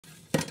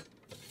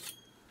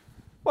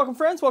Welcome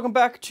friends, welcome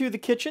back to the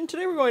kitchen.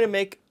 Today we're going to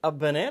make a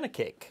banana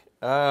cake.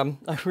 I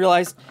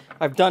realized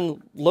I've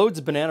done loads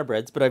of banana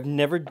breads, but I've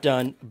never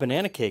done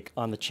banana cake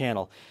on the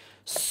channel.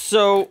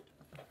 So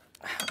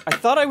I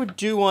thought I would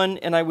do one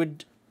and I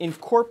would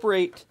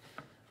incorporate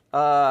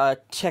a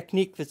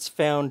technique that's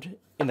found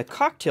in the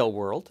cocktail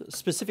world,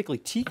 specifically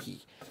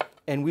tiki.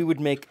 And we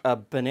would make a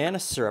banana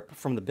syrup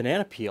from the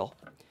banana peel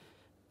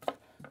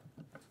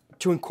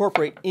to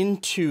incorporate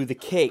into the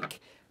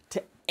cake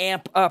to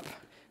amp up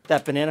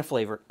that banana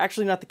flavor.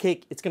 Actually, not the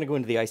cake, it's going to go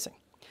into the icing.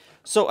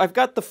 So I've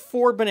got the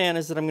 4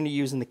 bananas that I'm going to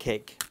use in the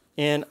cake,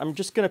 and I'm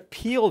just going to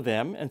peel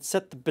them and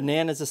set the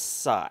bananas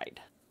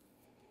aside.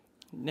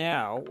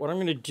 Now, what I'm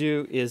going to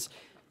do is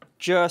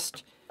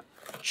just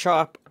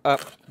chop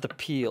up the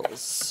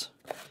peels.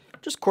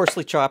 Just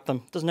coarsely chop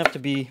them. Doesn't have to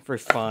be very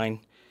fine.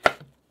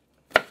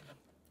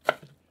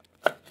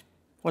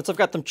 Once I've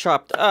got them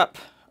chopped up,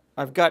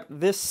 I've got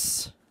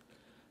this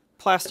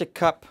plastic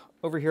cup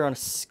over here on a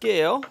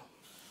scale.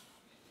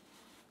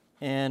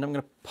 And I'm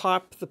going to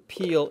pop the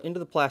peel into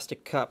the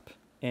plastic cup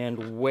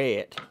and weigh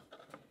it.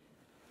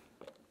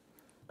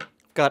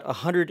 I've got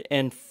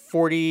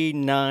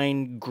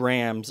 149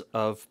 grams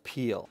of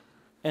peel.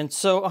 And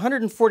so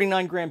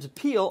 149 grams of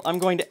peel, I'm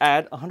going to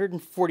add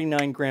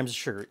 149 grams of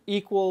sugar.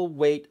 Equal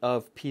weight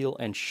of peel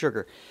and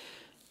sugar.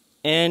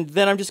 And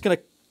then I'm just going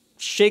to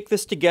shake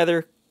this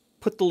together,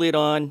 put the lid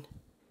on,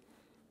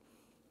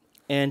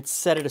 and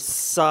set it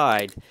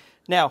aside.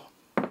 Now,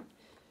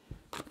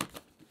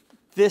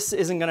 this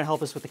isn't going to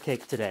help us with the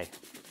cake today.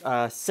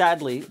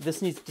 Sadly, this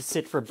needs to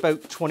sit for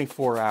about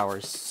 24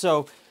 hours.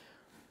 So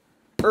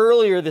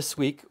earlier this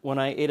week, when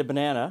I ate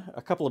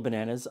a couple of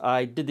bananas,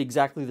 I did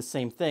exactly the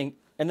same thing.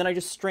 And then I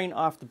just strain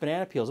off the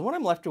banana peels. And what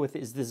I'm left with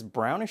is this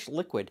brownish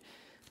liquid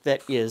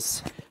that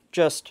is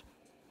just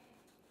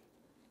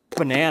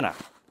banana.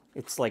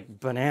 It's like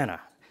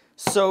banana.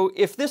 So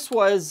if this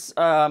was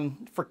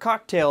for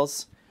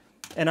cocktails,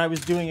 and I was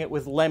doing it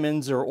with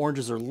lemons or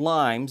oranges or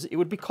limes, it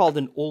would be called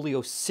an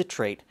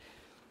oleocitrate.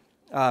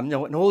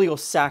 No, an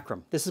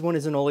oleosaccharum. This one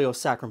is an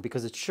oleosaccharum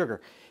because it's sugar.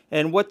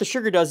 And what the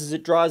sugar does is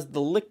it draws the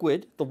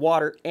liquid, the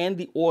water, and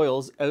the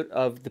oils out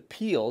of the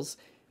peels,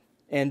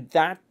 and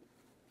that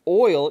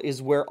oil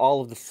is where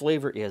all of the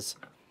flavor is.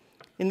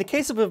 In the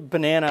case of a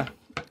banana,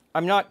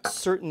 I'm not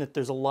certain that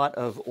there's a lot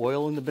of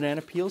oil in the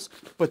banana peels,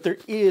 but there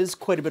is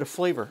quite a bit of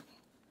flavor.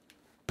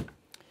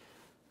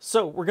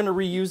 So we're going to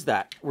reuse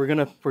that. We're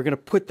going to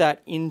put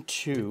that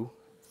into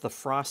the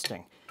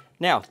frosting.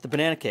 Now, the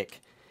banana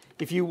cake.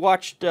 If you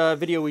watched a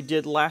video we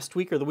did last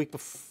week or the week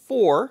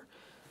before,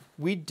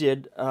 we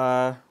did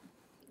a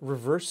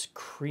reverse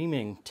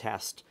creaming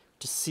test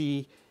to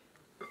see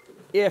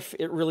if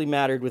it really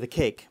mattered with a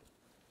cake.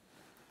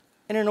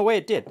 And in a way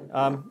it did.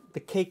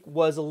 The cake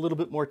was a little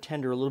bit more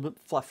tender, a little bit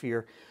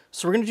fluffier.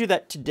 So we're going to do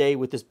that today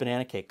with this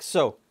banana cake.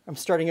 So I'm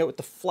starting out with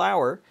the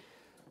flour,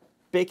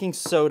 baking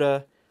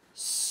soda,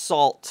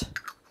 salt,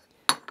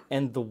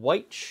 and the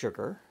white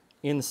sugar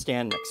in the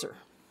stand mixer.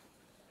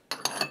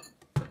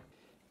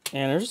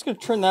 And I'm just going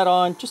to turn that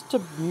on just to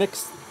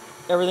mix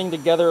everything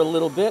together a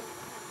little bit.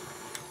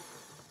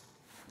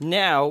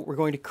 Now we're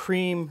going to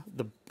cream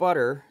the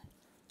butter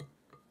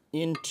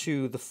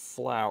into the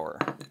flour.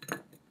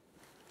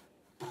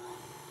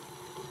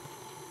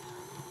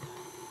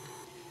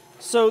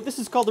 So this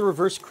is called the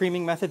reverse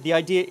creaming method. The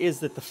idea is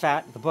that the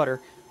fat, the butter,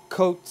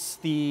 coats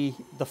the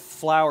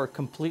flour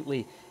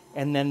completely,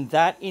 and then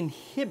that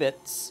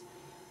inhibits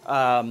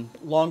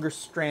longer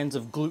strands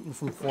of gluten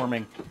from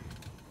forming,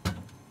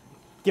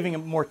 giving a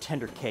more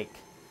tender cake.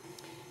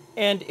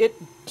 And it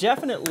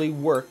definitely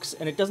works,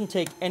 and it doesn't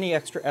take any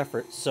extra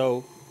effort,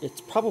 so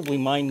it's probably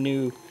my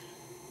new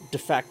de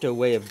facto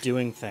way of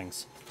doing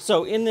things.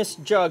 So in this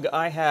jug,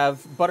 I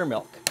have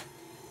buttermilk.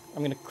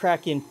 I'm going to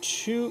crack in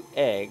 2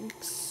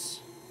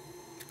 eggs,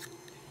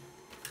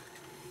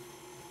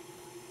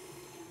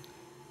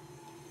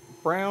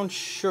 brown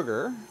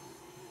sugar,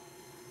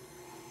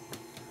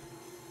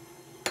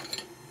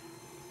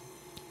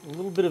 a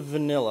little bit of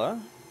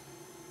vanilla,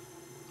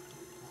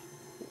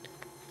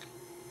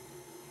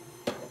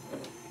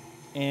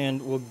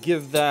 and we'll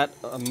give that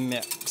a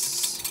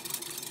mix.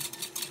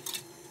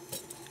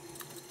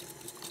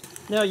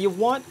 Now you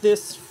want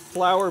this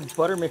flour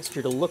butter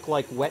mixture to look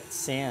like wet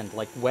sand,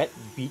 like wet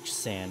beach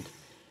sand.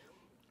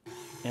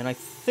 And I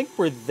think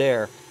we're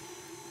there.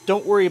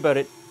 Don't worry about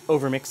it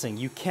overmixing.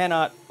 You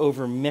cannot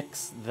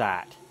overmix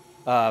that.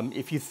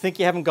 If you think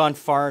you haven't gone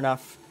far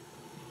enough,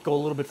 go a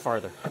little bit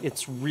farther.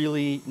 It's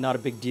really not a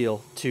big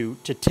deal to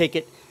take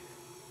it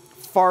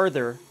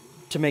farther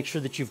to make sure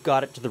that you've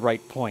got it to the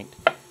right point.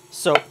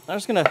 So I'm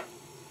just going to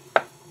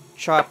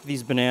chop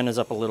these bananas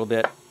up a little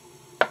bit.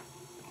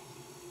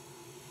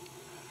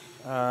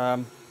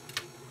 I've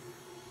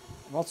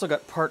also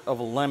got part of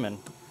a lemon.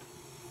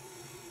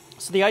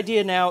 So the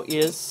idea now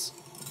is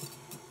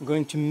I'm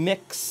going to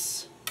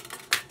mix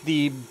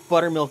the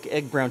buttermilk,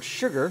 egg, brown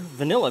sugar,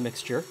 vanilla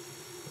mixture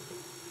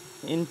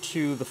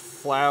into the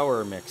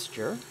flour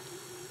mixture.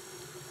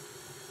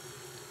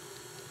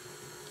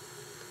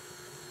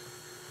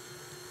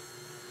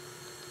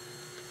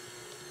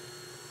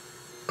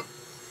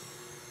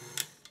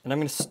 And I'm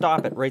going to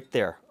stop it right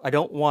there. I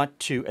don't want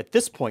to, at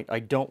this point, I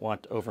don't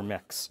want to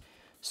overmix.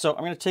 So I'm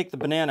going to take the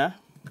banana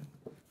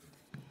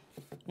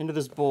into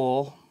this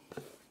bowl.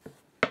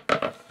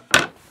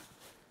 I'm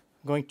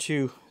going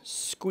to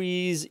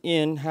squeeze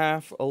in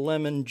half a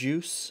lemon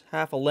juice,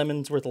 half a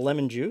lemon's worth of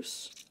lemon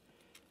juice.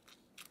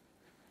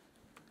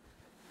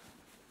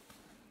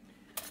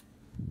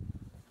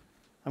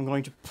 I'm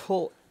going to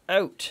pull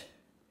out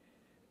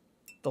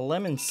the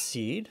lemon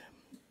seed,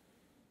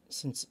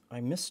 since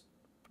I missed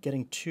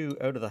getting 2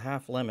 out of the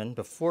half lemon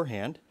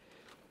beforehand,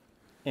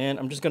 and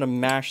I'm just going to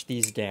mash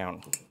these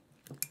down.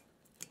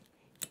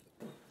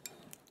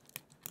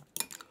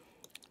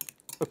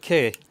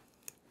 Okay,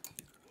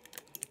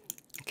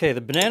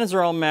 the bananas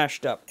are all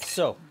mashed up.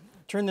 So,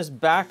 turn this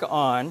back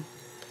on,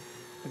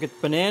 I'll get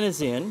the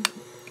bananas in,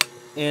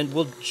 and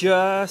we'll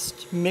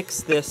just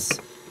mix this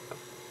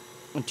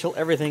until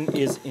everything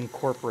is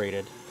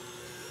incorporated,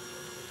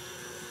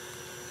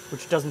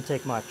 which doesn't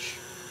take much.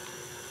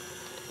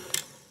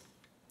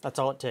 That's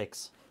all it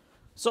takes.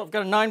 So I've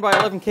got a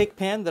 9x11 cake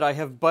pan that I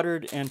have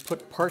buttered and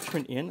put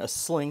parchment in, a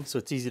sling, so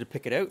it's easy to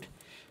pick it out.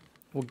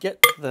 We'll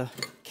get the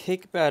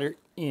cake batter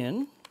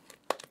in.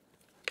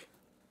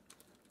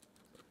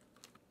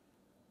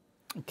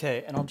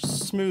 Okay, and I'll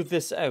just smooth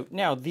this out.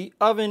 Now, the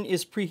oven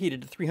is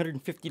preheated to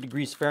 350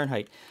 degrees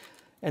Fahrenheit,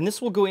 and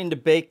this will go into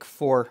bake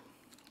for,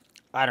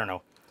 I don't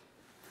know,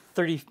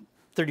 30,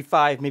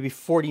 35, maybe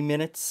 40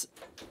 minutes.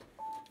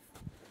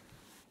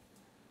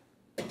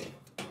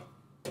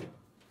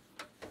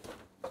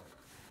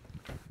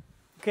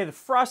 Okay, the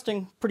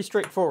frosting, pretty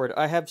straightforward.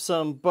 I have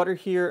some butter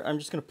here. I'm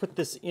just going to put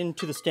this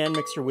into the stand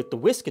mixer with the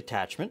whisk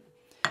attachment,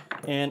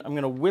 and I'm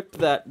going to whip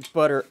that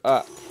butter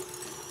up.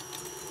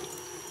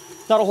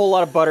 Not a whole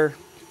lot of butter,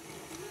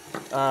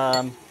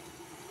 and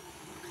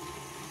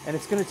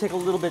it's going to take a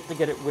little bit to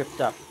get it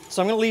whipped up.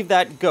 So I'm going to leave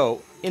that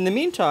go. In the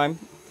meantime,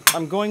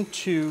 I'm going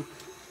to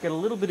get a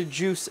little bit of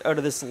juice out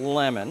of this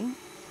lemon.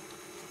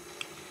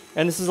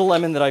 And this is a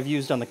lemon that I've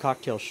used on the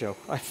cocktail show.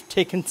 I've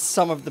taken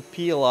some of the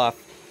peel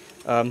off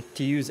to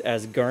use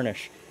as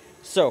garnish.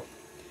 So,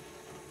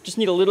 just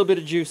need a little bit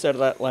of juice out of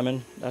that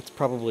lemon. That's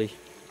probably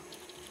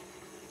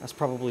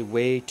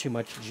way too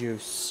much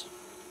juice.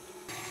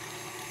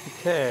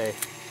 Okay,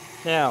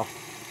 now,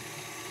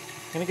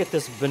 I'm gonna get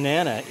this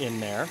banana in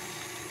there.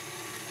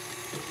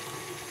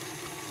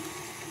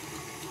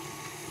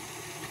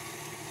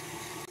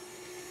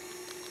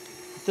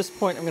 At this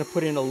point, I'm gonna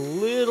put in a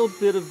little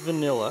bit of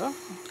vanilla.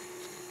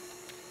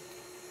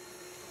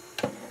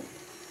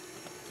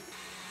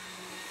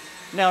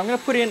 Now I'm going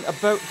to put in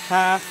about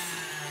half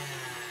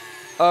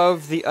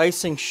of the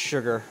icing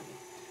sugar.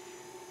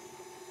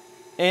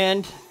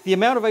 And the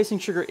amount of icing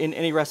sugar in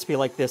any recipe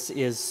like this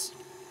is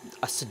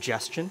a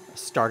suggestion, a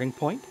starting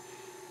point.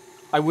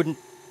 I wouldn't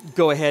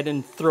go ahead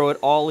and throw it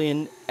all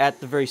in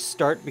at the very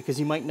start because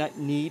you might not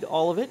need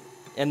all of it.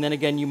 And then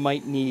again, you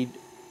might need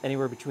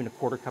anywhere between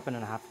 1/4 cup and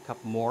 1/2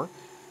 cup more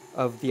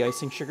of the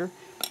icing sugar.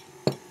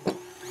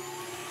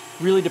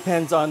 Really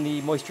depends on the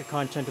moisture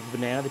content of the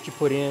banana that you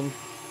put in.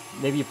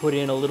 Maybe you put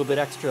in a little bit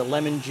extra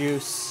lemon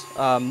juice.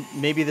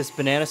 Maybe this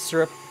banana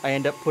syrup, I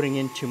end up putting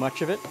in too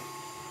much of it.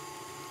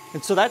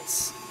 And so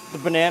that's the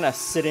banana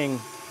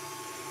sitting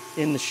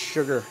in the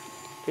sugar.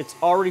 It's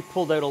already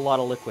pulled out a lot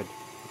of liquid.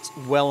 It's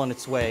well on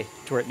its way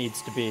to where it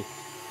needs to be.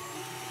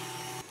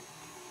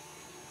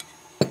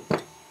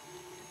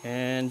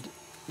 And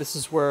this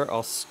is where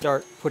I'll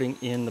start putting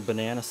in the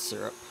banana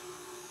syrup.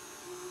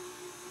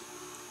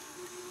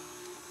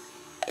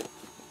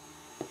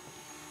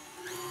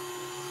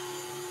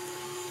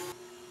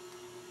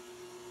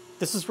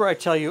 This is where I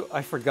tell you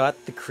I forgot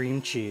the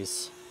cream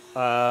cheese.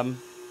 I'm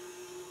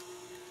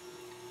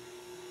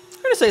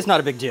gonna say it's not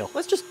a big deal.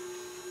 Let's just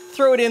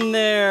throw it in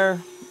there.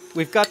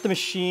 We've got the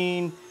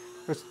machine.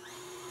 Let's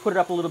put it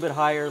up a little bit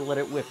higher, let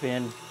it whip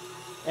in,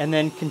 and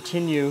then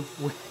continue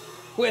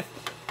with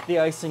the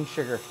icing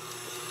sugar.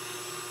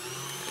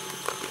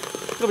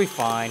 It'll be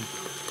fine.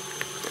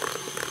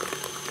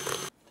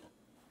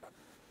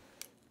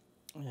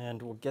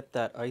 And we'll get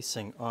that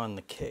icing on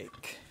the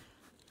cake.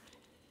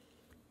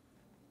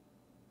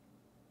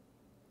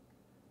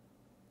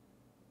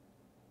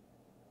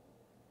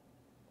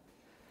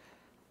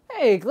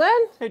 Hey,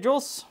 Glenn. Hey,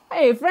 Jules.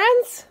 Hey,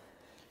 friends.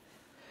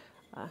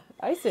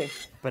 Icing.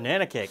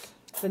 Banana cake.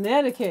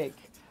 Banana cake.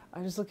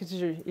 I just look at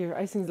your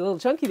icing's a little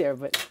chunky there,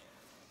 but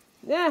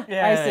yeah,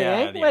 icing,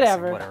 eh?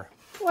 Whatever.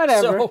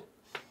 Whatever. So,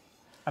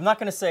 I'm not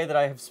going to say that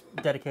I have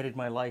dedicated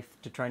my life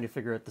to trying to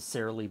figure out the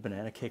Sara Lee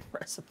banana cake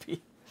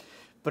recipe.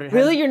 But it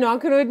really, you're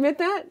not going to admit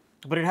that?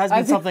 But it has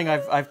been something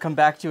I've come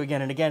back to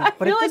again and again. I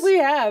feel like we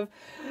have,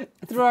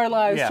 through our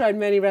lives, Yeah. tried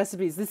many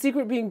recipes. The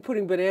secret being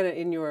putting banana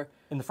in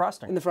the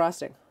frosting. the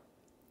frosting.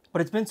 But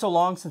it's been so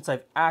long since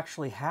I've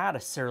actually had a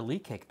Sara Lee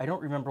cake. I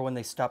don't remember when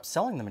they stopped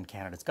selling them in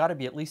Canada. It's got to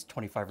be at least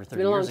 25 or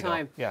 30 years ago. It's been a long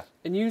time. Yeah.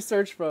 And you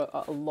searched for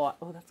a lot.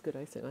 Oh, that's good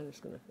icing. I'm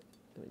just going to,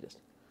 let me just.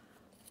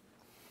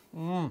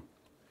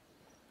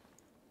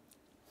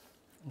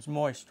 It's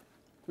moist.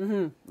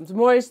 It's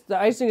moist. The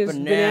icing is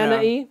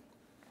banana-y.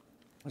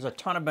 There's a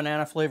ton of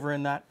banana flavor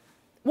in that.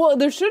 Well,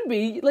 there should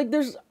be. Like,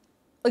 there's,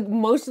 like,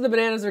 most of the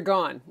bananas are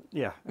gone.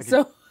 Yeah.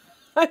 So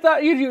I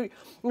thought you're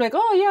like,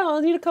 oh, yeah,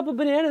 I'll need a couple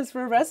bananas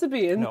for a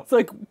recipe. And it's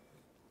like,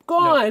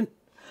 gone. No.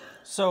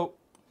 So,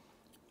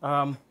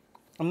 I'm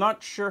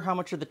not sure how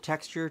much of the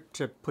texture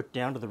to put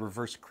down to the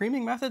reverse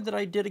creaming method that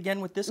I did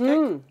again with this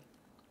cake.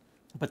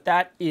 But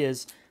that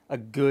is a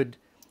good,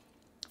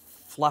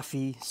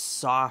 fluffy,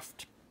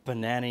 soft,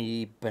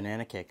 banana-y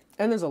banana cake.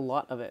 And there's a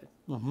lot of it.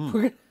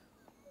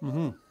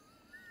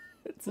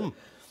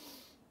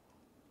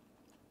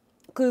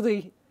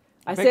 Clearly,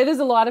 I say there's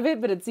a lot of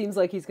it, but it seems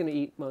like he's going to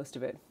eat most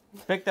of it.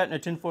 Bake that in a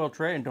tinfoil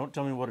tray and don't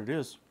tell me what it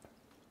is.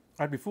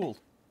 I'd be fooled.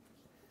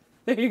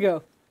 There you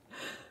go.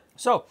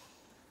 So,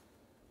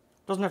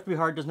 doesn't have to be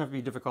hard, doesn't have to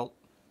be difficult.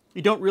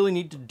 You don't really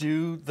need to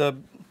do the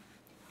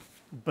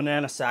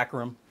banana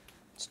saccharum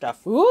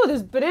stuff. Ooh,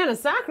 there's banana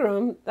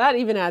saccharum. That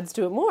even adds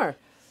to it more.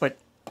 But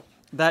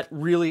that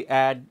really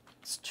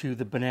adds to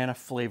the banana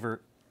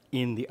flavor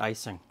in the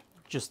icing.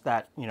 Just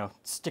that, you know,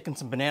 sticking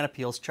some banana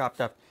peels chopped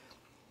up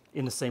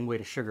in the same way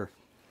to sugar.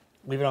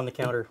 Leave it on the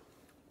counter.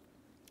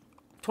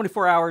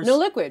 24 hours. No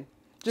liquid.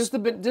 Just the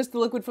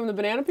liquid from the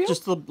banana peel?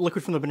 Just the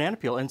liquid from the banana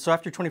peel. And so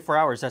after 24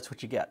 hours, that's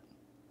what you get.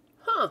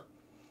 Huh.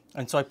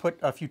 And so I put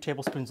a few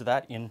tablespoons of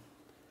that in.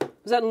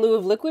 Is that in lieu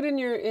of liquid in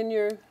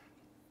your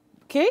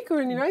cake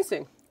or in your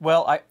icing?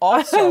 Well, I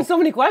also... So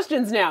many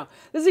questions now.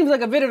 This seems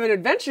like a bit of an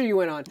adventure you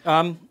went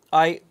on.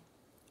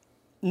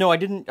 No, I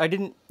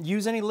didn't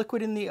use any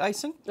liquid in the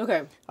icing.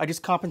 Okay. I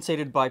just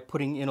compensated by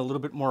putting in a little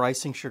bit more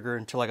icing sugar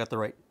until I got the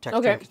right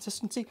texture and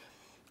consistency.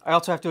 I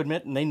also have to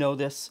admit, and they know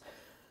this,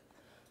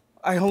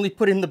 I only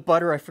put in the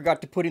butter. I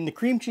forgot to put in the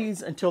cream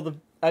cheese until the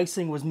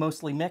icing was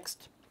mostly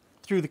mixed.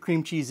 Threw the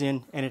cream cheese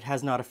in, and it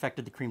has not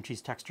affected the cream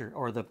cheese texture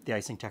or the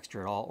icing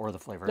texture at all, or the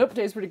flavor. Nope,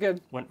 tastes pretty good.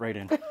 Went right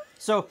in.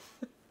 So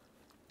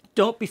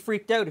don't be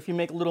freaked out if you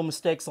make little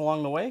mistakes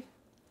along the way.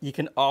 You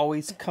can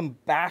always come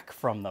back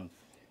from them.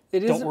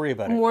 Don't worry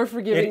about it. More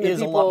forgiving. It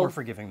is a lot more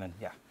forgiving than,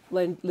 yeah.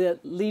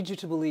 Lead you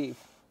to believe.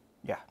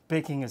 Yeah,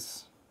 baking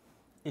it's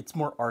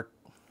more art.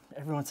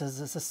 Everyone says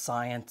this is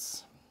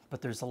science,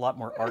 but there's a lot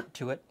more art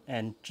to it,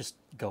 and just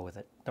go with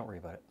it. Don't worry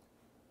about it.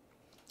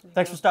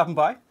 Thanks for stopping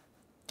by.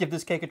 Give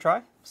this cake a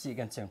try. See you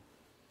again soon.